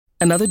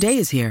Another day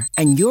is here,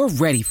 and you're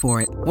ready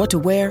for it. What to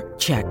wear?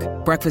 Check.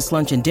 Breakfast,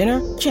 lunch, and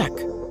dinner? Check.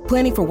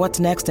 Planning for what's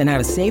next and how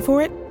to save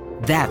for it?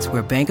 That's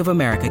where Bank of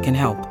America can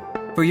help.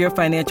 For your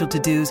financial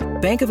to-dos,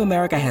 Bank of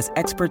America has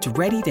experts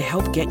ready to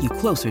help get you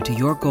closer to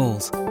your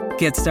goals.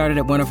 Get started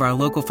at one of our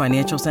local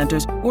financial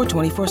centers or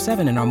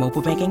 24/7 in our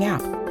mobile banking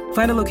app.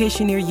 Find a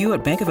location near you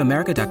at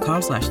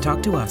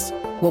bankofamerica.com/talktous.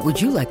 What would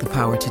you like the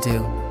power to do?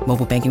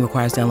 Mobile banking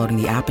requires downloading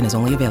the app and is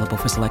only available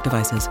for select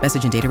devices.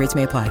 Message and data rates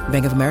may apply.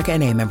 Bank of America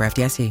N.A., member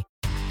FDIC.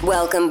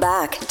 Welcome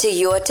back to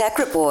Your Tech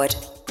Report.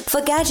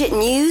 For gadget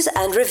news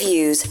and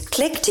reviews,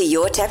 click to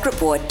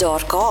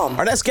yourtechreport.com.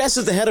 Our next guest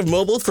is the head of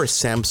mobile for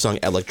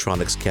Samsung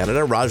Electronics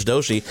Canada, Raj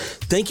Doshi.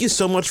 Thank you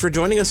so much for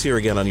joining us here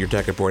again on Your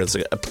Tech Report. It's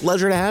a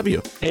pleasure to have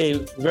you.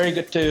 Hey, very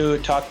good to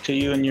talk to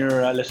you and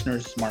your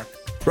listeners, Mark.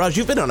 Raj,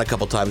 you've been on a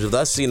couple times with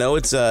us.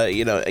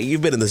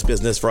 You've been in this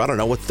business for,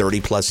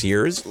 30 plus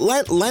years.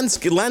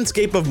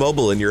 Landscape of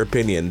mobile, in your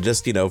opinion,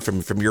 just,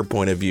 from your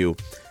point of view.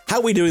 How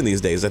are we doing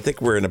these days? I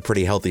think we're in a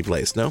pretty healthy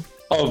place, no?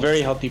 Oh,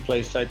 very healthy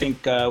place. I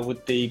think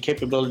with the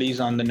capabilities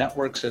on the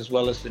networks as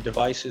well as the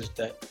devices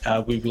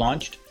that we've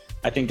launched,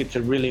 I think it's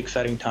a really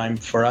exciting time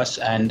for us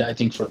and I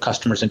think for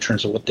customers in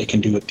terms of what they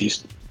can do with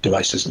these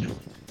devices.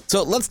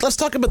 So let's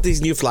talk about these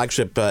new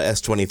flagship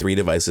S23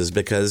 devices,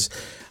 because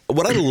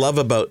what I love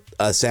about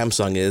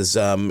Samsung is,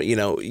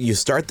 you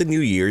start the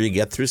new year, you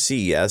get through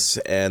CES,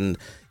 and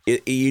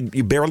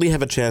you barely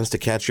have a chance to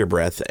catch your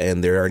breath,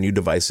 and there are new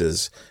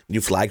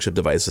flagship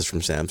devices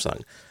from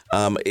Samsung.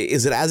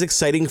 Is it as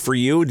exciting for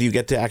you? Do you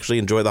get to actually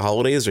enjoy the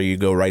holidays, or you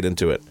go right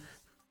into it?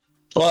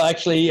 Well,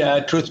 actually,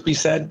 truth be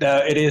said,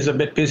 it is a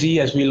bit busy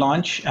as we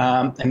launch,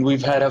 and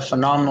we've had a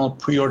phenomenal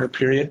pre-order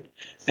period.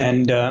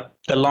 And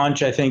the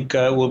launch, I think,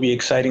 will be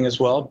exciting as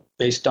well,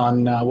 based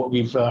on what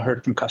we've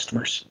heard from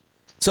customers.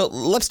 So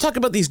let's talk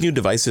about these new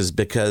devices,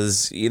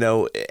 because,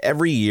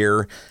 every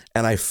year,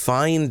 and I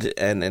find,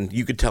 and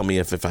you could tell me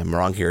if I'm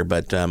wrong here,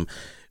 but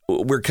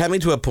we're coming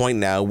to a point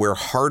now where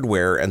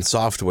hardware and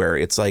software,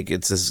 it's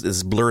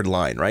this blurred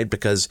line, right?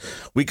 Because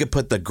we could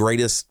put the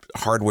greatest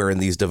hardware in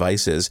these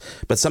devices,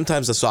 but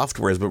sometimes the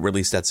software is what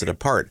really sets it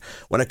apart.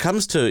 When it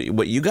comes to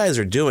what you guys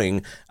are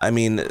doing,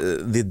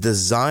 the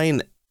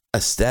design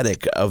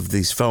aesthetic of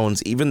these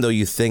phones, even though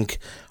you think,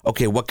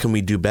 okay, what can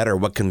we do better?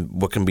 What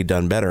can be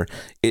done better?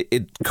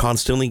 It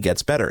constantly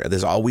gets better.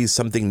 There's always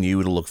something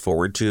new to look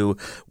forward to,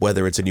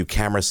 whether it's a new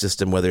camera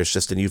system, whether it's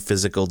just a new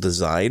physical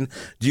design.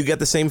 Do you get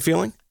the same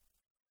feeling?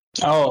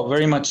 Oh,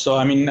 very much so.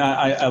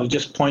 I will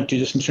just point to,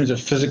 just in terms of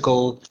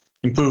physical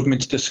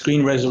improvements, the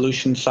screen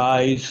resolution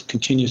size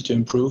continues to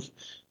improve.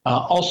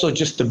 Also,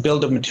 just the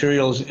build of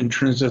materials in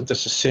terms of the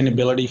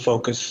sustainability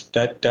focus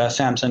that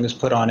Samsung has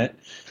put on it,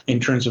 in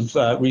terms of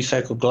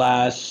recycled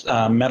glass,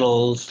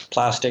 metals,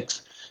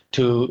 plastics,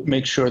 to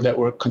make sure that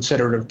we're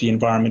considerate of the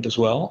environment as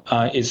well,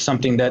 is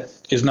something that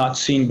is not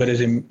seen but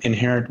is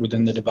inherent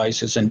within the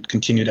devices and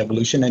continued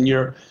evolution. And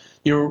you're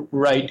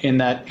right in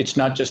that it's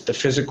not just the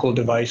physical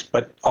device,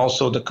 but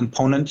also the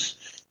components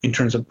in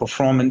terms of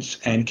performance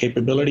and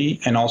capability,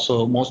 and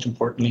also, most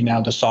importantly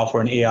now, the software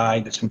and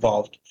AI that's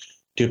involved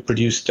to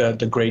produce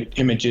the great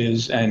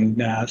images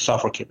and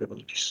software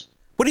capabilities.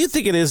 What do you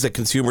think it is that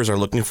consumers are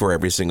looking for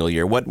every single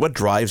year? What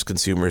drives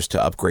consumers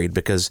to upgrade?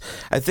 Because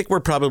I think we're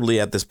probably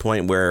at this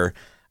point where,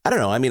 I don't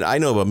know. I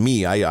know about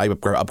me. I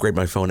upgrade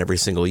my phone every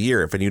single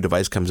year. If a new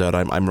device comes out,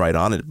 I'm right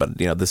on it. But,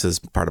 this is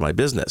part of my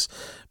business.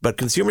 But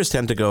consumers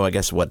tend to go,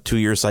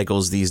 2-year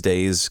cycles these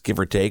days, give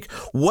or take.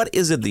 What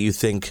is it that you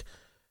think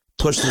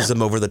pushes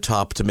them over the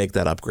top to make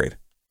that upgrade?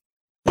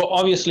 Well,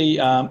 obviously,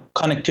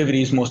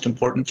 connectivity is most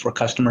important for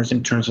customers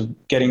in terms of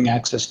getting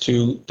access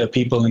to the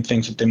people and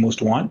things that they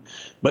most want.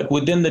 But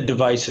within the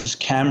devices,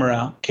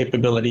 camera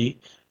capability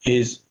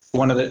is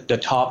one of the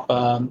top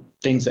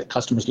things that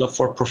customers look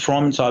for.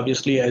 Performance,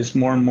 obviously, as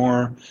more and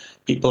more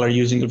people are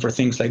using it for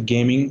things like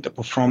gaming, the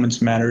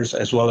performance matters,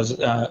 as well as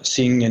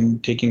seeing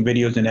and taking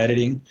videos and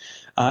editing.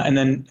 And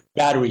then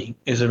battery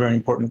is a very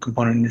important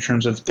component in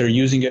terms of they're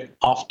using it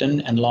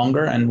often and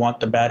longer and want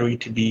the battery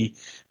to be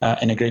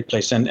in a great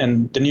place.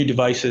 And the new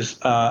devices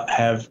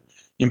have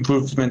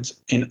improvements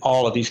in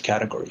all of these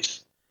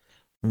categories.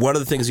 One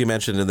of the things you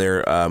mentioned in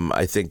there,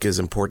 I think is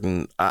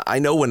important. I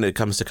know when it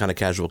comes to kind of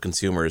casual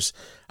consumers,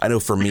 I know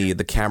for me,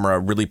 the camera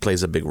really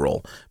plays a big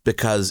role,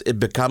 because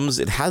it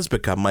has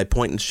become my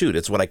point and shoot.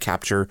 It's what I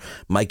capture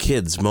my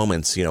kids'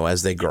 moments,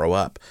 as they grow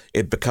up.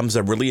 It becomes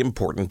a really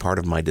important part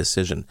of my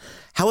decision.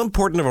 How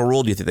important of a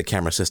role do you think the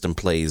camera system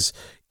plays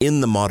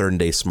in the modern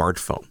day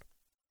smartphone?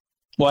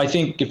 Well, I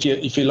think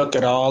if you look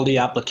at all the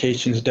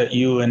applications that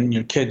you and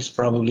your kids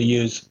probably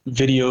use,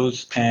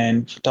 videos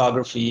and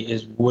photography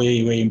is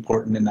way, way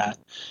important in that.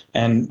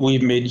 And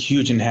we've made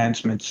huge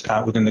enhancements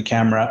within the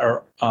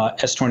camera. Our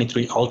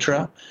S23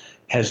 Ultra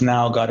has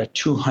now got a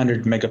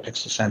 200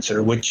 megapixel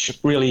sensor, which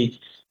really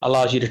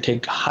allows you to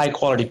take high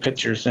quality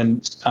pictures.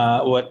 And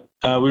what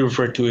we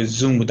refer to as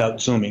zoom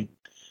without zooming,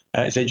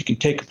 is that you can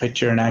take a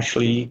picture and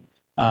actually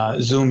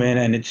zoom in,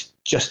 and it's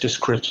just as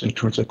crisp in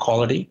terms of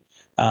quality.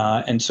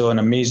 And so an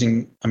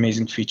amazing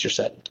feature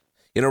set.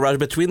 You know, Raj,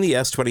 between the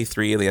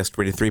S23 and the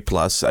S23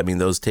 Plus, I mean,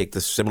 those take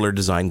the similar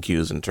design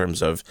cues in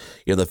terms of,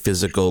 you know, the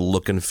physical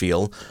look and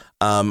feel.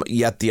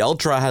 Yet the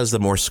Ultra has the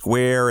more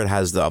square. It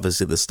has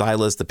obviously the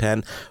stylus, the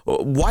pen.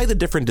 Why the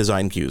different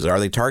design cues? Are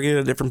they targeted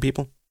at different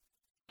people?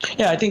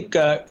 Yeah, I think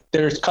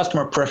there's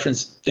customer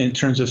preference in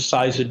terms of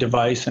size of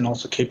device and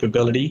also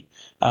capability.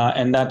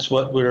 And that's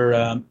what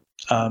we're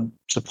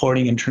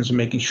supporting in terms of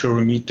making sure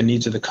we meet the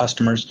needs of the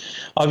customers.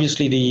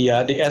 Obviously, the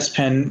S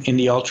Pen in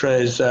the Ultra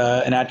is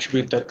an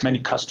attribute that many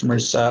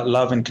customers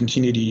love and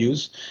continue to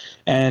use.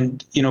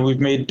 And, you know, we've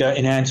made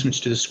enhancements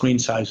to the screen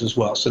size as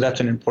well. So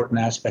that's an important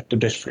aspect of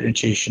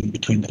differentiation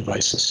between the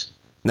devices.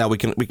 Now, we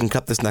can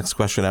cut this next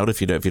question out if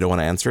you don't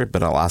want to answer it,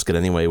 but I'll ask it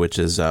anyway, which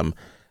is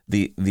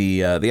the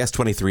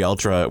S23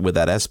 Ultra with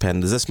that S Pen.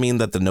 Does this mean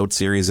that the Note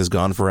series is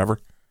gone forever?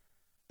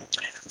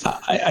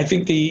 I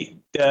think the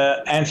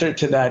answer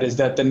to that is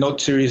that the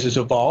Note series has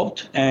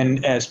evolved,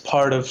 and as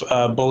part of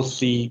both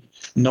the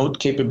Note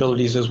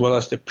capabilities as well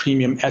as the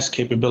premium S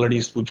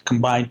capabilities, we've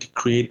combined to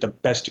create the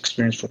best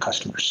experience for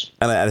customers.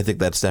 And I think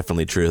that's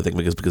definitely true. I think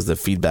because the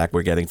feedback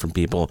we're getting from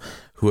people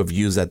who have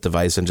used that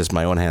device and just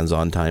my own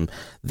hands-on time,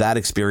 that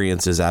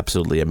experience is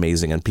absolutely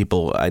amazing. And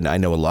people, I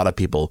know a lot of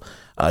people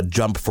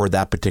jump for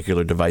that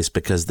particular device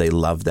because they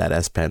love that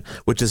S Pen,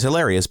 which is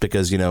hilarious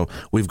because, you know,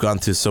 we've gone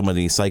through so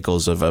many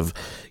cycles of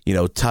you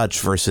know,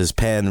 touch versus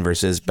pen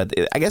versus, but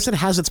I guess it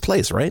has its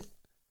place, right?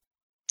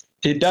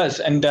 It does.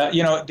 And,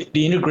 you know,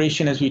 the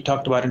integration, as we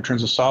talked about in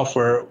terms of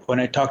software, when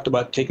I talked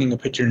about taking a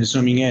picture and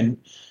zooming in,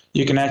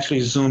 you can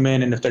actually zoom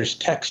in. And if there's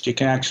text, you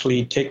can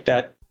actually take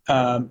that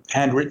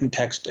handwritten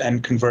text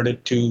and convert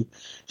it to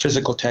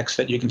physical text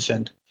that you can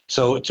send.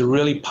 So it's a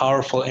really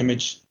powerful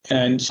image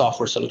and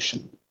software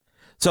solution.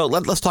 So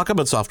let's talk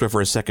about software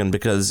for a second,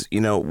 because, you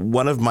know,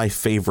 one of my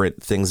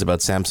favorite things about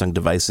Samsung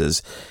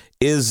devices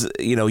is,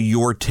 you know,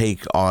 your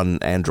take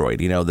on Android,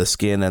 you know, the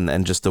skin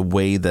and just the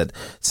way that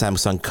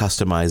Samsung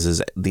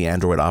customizes the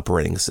Android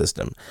operating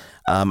system.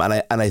 And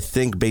I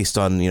think based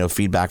on, you know,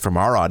 feedback from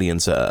our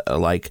audience,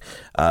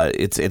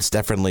 it's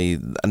definitely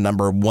a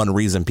number one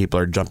reason people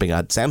are jumping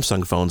at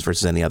Samsung phones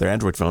versus any other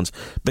Android phones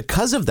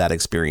because of that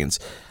experience.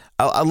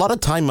 A lot of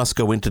time must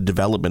go into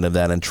development of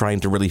that and trying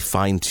to really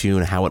fine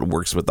tune how it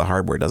works with the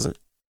hardware, doesn't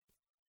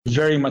it?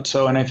 Very much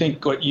so. And I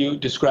think what you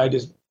described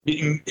is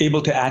being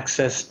able to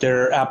access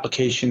their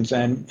applications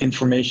and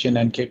information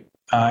and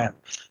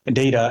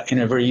data in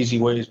a very easy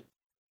way is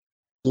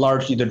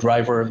largely the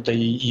driver of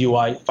the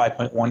UI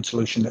 5.1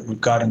 solution that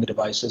we've got in the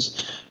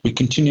devices. We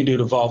continue to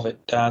evolve it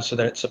so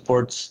that it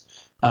supports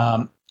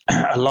a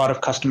lot of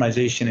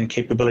customization and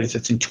capabilities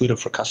that's intuitive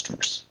for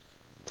customers.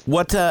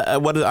 What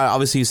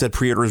obviously you said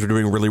pre-orders are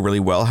doing really,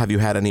 really well. Have you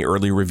had any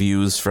early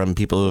reviews from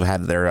people who have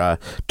had their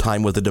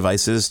time with the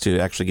devices to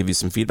actually give you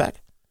some feedback?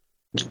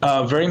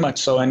 Very much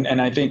so. And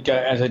I think,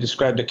 as I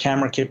described, the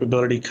camera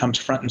capability comes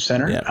front and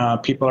center. Yeah.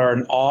 People are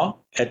in awe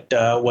at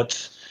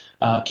what's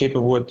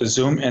capable with the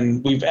zoom.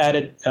 And we've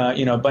added,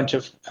 a bunch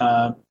of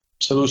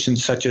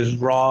solutions such as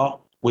RAW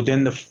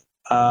within the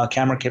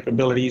camera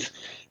capabilities,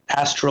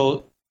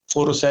 astral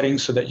photo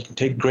settings so that you can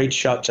take great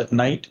shots at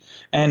night,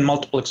 and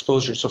multiple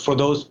exposures. So for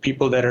those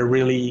people that are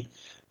really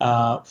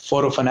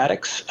photo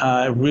fanatics,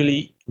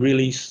 really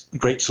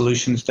great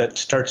solutions that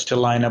starts to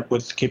line up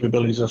with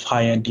capabilities of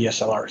high-end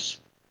DSLRs.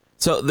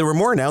 So there were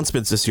more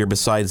announcements this year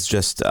besides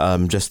just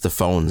the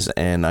phones.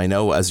 And I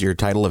know, as your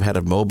title of head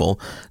of mobile,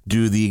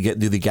 do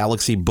the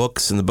Galaxy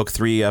Books and the Book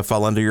 3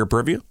 fall under your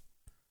purview?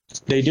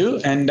 They do.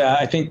 And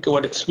I think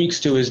what it speaks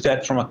to is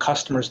that from a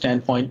customer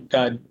standpoint,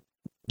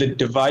 the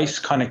device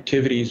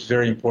connectivity is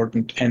very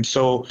important. And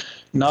so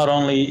not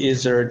only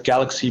is there a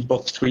Galaxy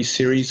Book 3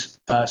 series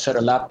set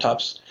of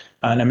laptops,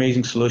 an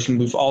amazing solution,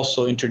 we've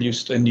also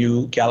introduced a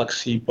new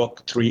Galaxy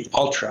Book 3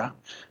 Ultra,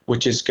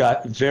 which has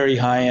got very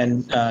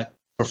high-end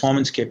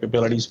performance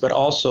capabilities, but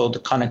also the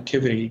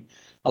connectivity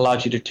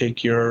allows you to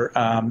take your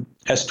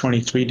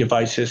S23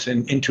 devices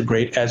and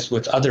integrate, as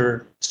with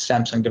other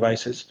Samsung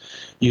devices,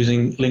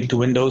 using Link to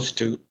Windows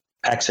to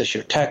access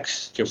your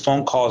text, your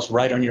phone calls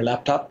right on your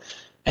laptop,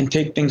 and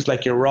take things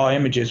like your raw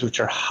images, which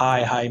are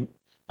high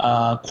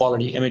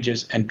quality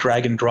images, and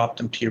drag and drop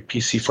them to your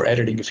PC for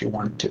editing if you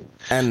wanted to.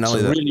 And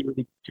so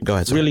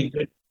really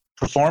good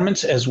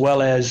performance as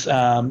well as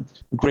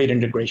great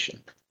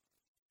integration.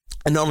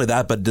 And not only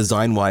that, but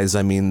design-wise,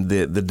 I mean,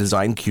 the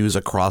design cues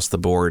across the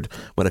board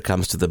when it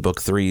comes to the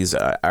Book 3s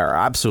are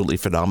absolutely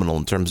phenomenal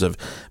in terms of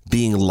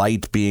being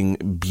light, being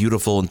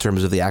beautiful in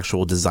terms of the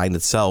actual design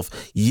itself,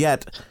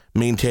 yet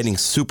maintaining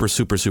super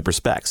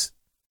specs.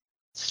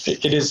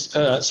 It is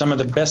some of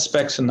the best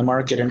specs in the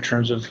market in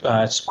terms of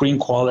screen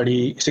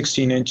quality,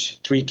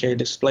 16-inch 3K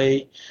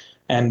display,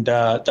 and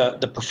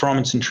the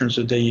performance in terms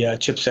of the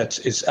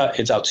chipsets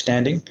is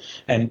outstanding,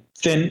 and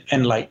thin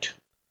and light.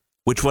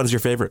 Which one's your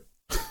favorite?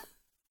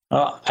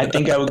 I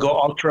think I would go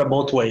Ultra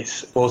both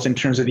ways, both in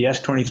terms of the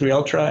S23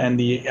 Ultra and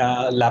the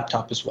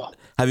laptop as well.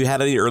 Have you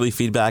had any early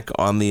feedback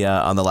on the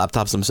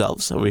laptops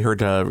themselves? Have we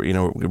heard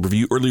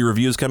early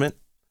reviews come in?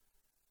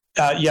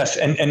 Yes,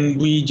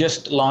 and we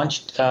just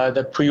launched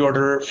the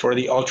pre-order for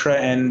the Ultra,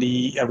 and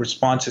the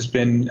response has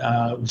been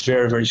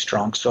very, very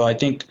strong. So I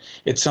think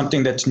it's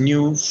something that's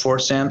new for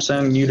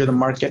Samsung, new to the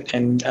market,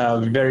 and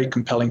a very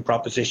compelling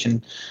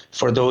proposition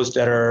for those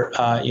that are,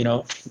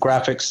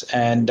 graphics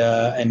and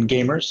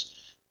gamers.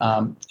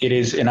 It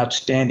is an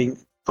outstanding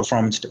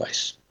performance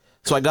device.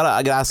 So I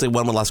gotta ask you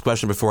one last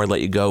question before I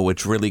let you go,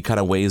 which really kind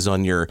of weighs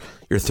on your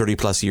 30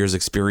 plus years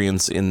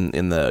experience in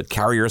the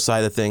carrier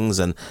side of things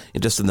and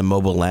just in the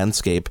mobile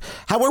landscape.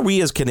 How are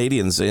we as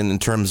Canadians in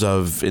terms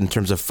of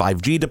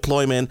 5G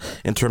deployment,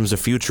 in terms of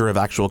future of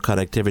actual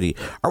connectivity?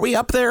 Are we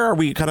up there? Are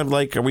we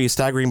are we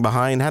staggering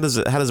behind? How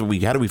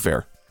do we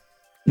fare?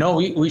 No,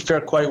 we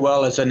fare quite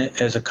well as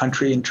a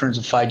country in terms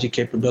of 5G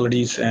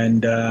capabilities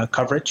and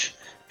coverage.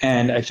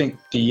 And I think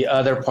the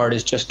other part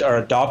is just our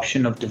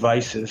adoption of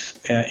devices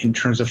in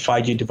terms of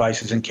 5G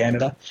devices in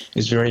Canada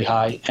is very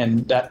high.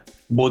 And that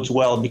bodes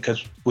well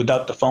because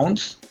without the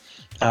phones,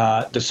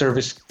 the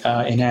service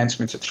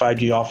enhancements that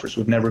 5G offers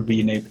would never be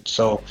enabled.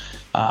 So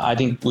I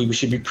think we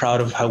should be proud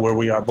of where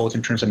we are, both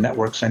in terms of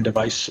networks and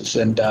devices,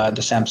 and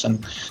the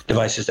Samsung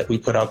devices that we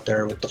put out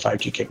there with the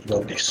 5G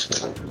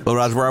capabilities. Well,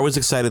 Raj, we're always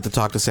excited to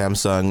talk to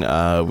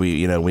Samsung.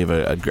 We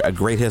have a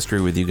great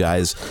history with you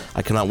guys.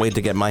 I cannot wait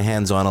to get my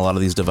hands on a lot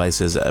of these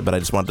devices, but I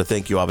just wanted to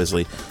thank you,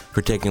 obviously,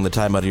 for taking the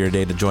time out of your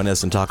day to join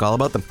us and talk all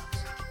about them.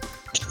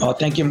 Well,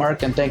 thank you,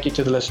 Mark, and thank you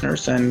to the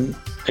listeners. And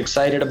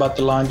excited about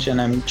the launch,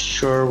 and I'm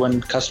sure when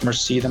customers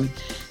see them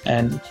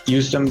and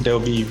use them, they'll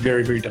be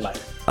very, very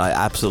delighted. I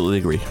absolutely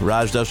agree.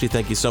 Raj Doshi,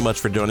 thank you so much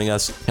for joining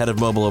us. Head of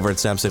Mobile over at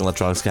Samsung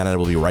Electronics Canada.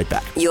 We'll be right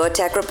back. Your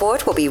Tech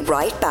Report will be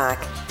right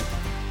back.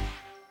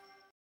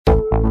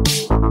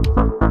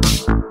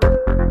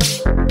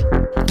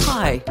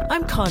 Hi,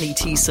 I'm Connie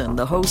Thiessen,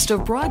 the host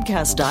of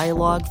Broadcast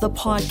Dialogue, the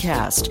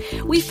podcast.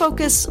 We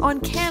focus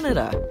on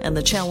Canada and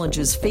the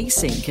challenges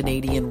facing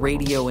Canadian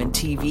radio and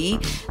TV,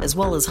 as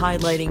well as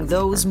highlighting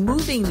those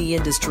moving the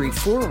industry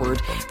forward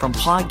from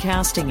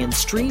podcasting and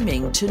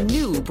streaming to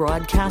new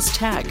broadcast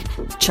tech.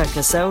 Check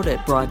us out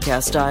at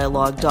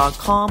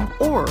broadcastdialogue.com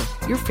or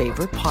your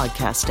favorite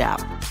podcast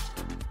app.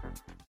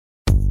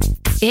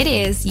 It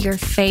is your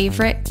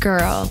favorite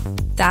girl.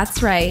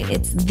 That's right,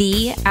 it's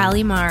the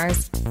Ali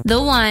Mars,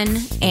 the one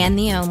and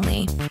the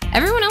only.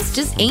 Everyone else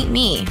just ain't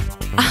me.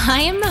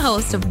 I am the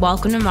host of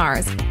Welcome to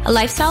Mars, a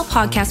lifestyle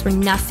podcast where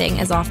nothing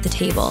is off the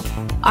table.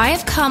 I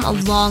have come a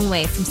long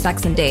way from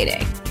sex and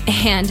dating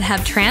and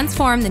have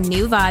transformed the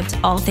new vibe to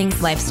all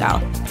things lifestyle.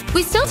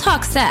 We still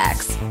talk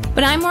sex,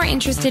 but I'm more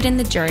interested in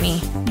the journey,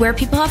 where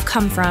people have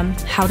come from,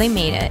 how they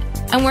made it,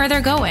 and where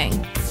they're going.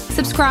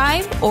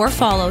 Subscribe or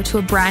follow to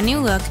a brand new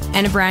look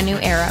and a brand new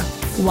era.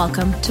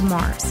 Welcome to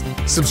Mars.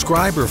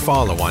 Subscribe or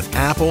follow on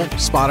Apple,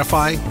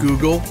 Spotify,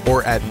 Google,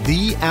 or at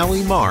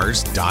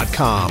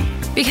thealimars.com.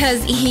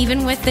 Because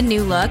even with the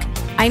new look,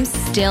 I'm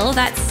still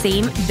that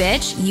same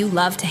bitch you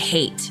love to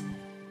hate.